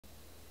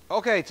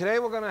Okay, today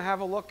we're going to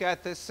have a look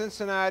at this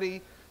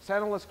Cincinnati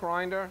centerless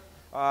grinder.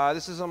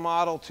 This is a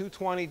model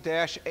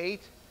 220-8.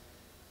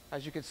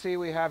 As you can see,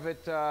 we have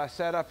it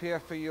set up here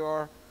for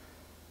your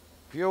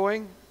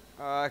viewing.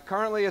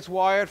 Currently it's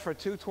wired for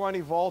 220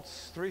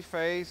 volts,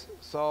 3-phase.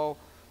 So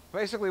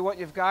basically what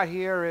you've got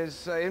here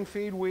is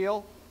in-feed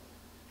wheel,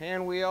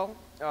 hand wheel,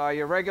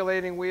 your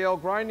regulating wheel,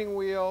 grinding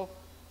wheel.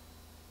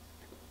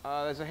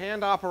 There's a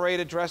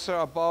hand-operated dresser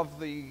above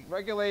the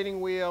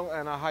regulating wheel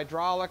and a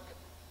hydraulic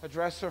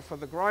dresser for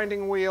the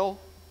grinding wheel.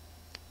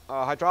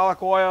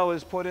 Hydraulic oil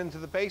is put into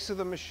the base of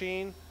the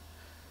machine.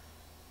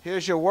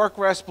 Here's your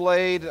WORKREST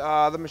blade.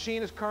 The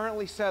machine is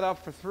currently set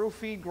up for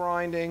through-feed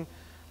grinding,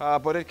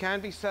 but it can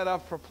be set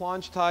up for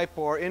plunge type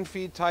or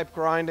in-feed type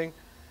grinding.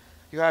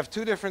 You have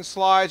two different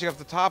slides. You have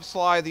the top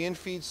slide, the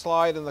in-feed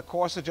slide, and the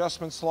course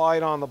adjustment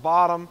slide on the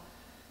bottom,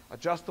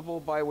 adjustable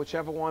by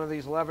whichever one of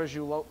these levers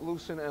you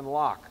loosen and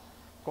lock.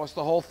 Of course,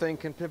 the whole thing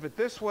can pivot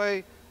this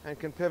way and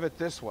can pivot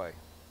this way.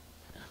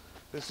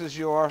 This is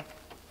your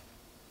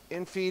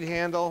in-feed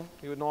handle.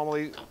 You would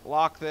normally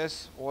lock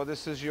this, or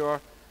this is your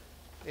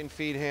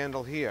in-feed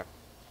handle here.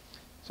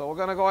 So we're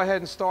going to go ahead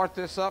and start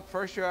this up.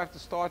 First you have to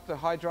start the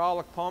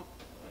hydraulic pump,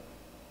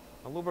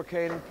 a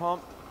lubricating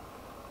pump.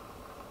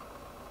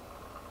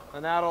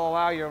 And that'll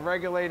allow your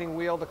regulating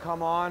wheel to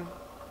come on.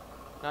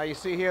 Now you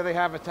see here they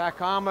have a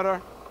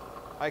tachometer.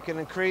 I can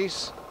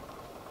increase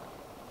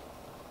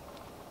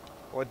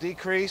or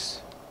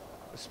decrease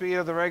the speed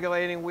of the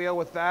regulating wheel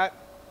with that.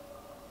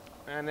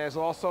 And there's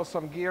also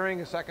some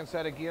gearing, a second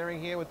set of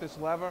gearing here with this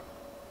lever.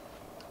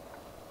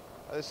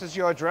 This is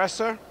your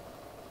dresser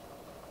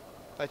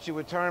that you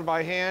would turn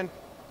by hand.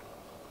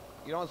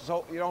 You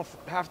don't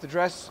have to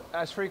dress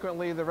as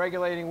frequently the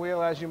regulating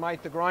wheel as you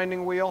might the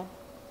grinding wheel.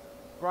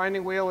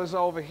 Grinding wheel is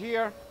over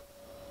here.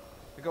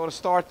 We go to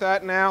start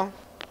that now.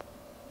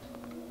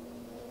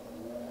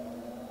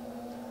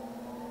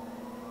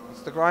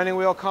 It's the grinding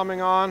wheel coming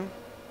on. You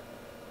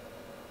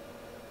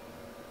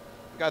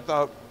got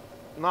the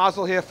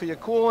nozzle here for your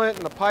coolant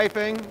and the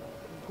piping.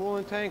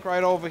 Coolant tank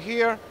right over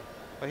here.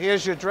 But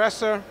here's your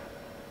dresser.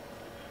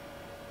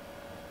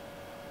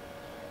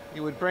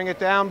 You would bring it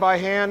down by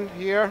hand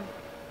here.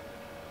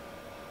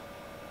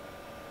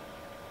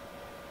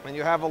 And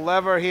you have a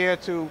lever here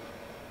to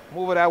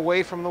move it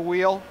away from the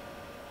wheel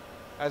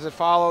as it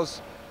follows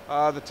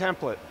the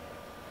template.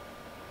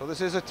 So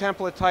this is a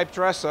template type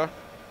dresser.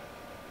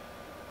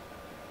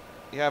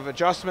 You have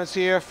adjustments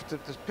here to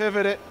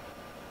pivot it.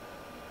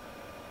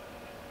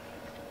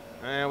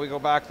 And we go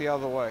back the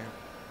other way.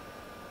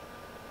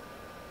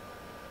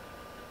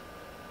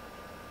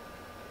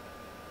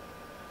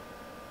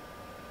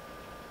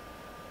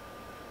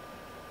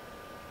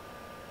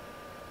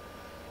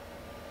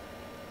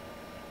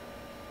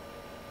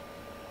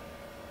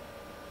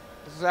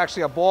 This is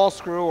actually a ball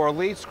screw or a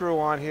lead screw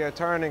on here,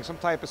 turning some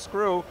type of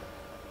screw,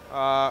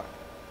 not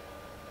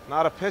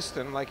a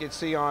piston like you'd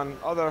see on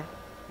other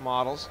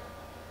models.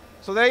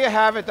 So there you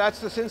have it. That's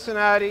the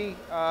Cincinnati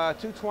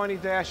 220-8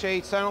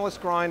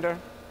 centerless grinder.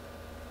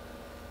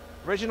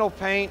 Original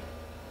paint.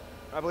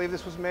 I believe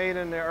this was made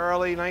in the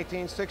early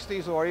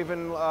 1960s or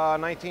even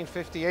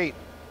 1958.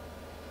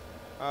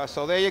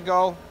 So there you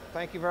go.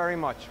 Thank you very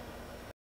much.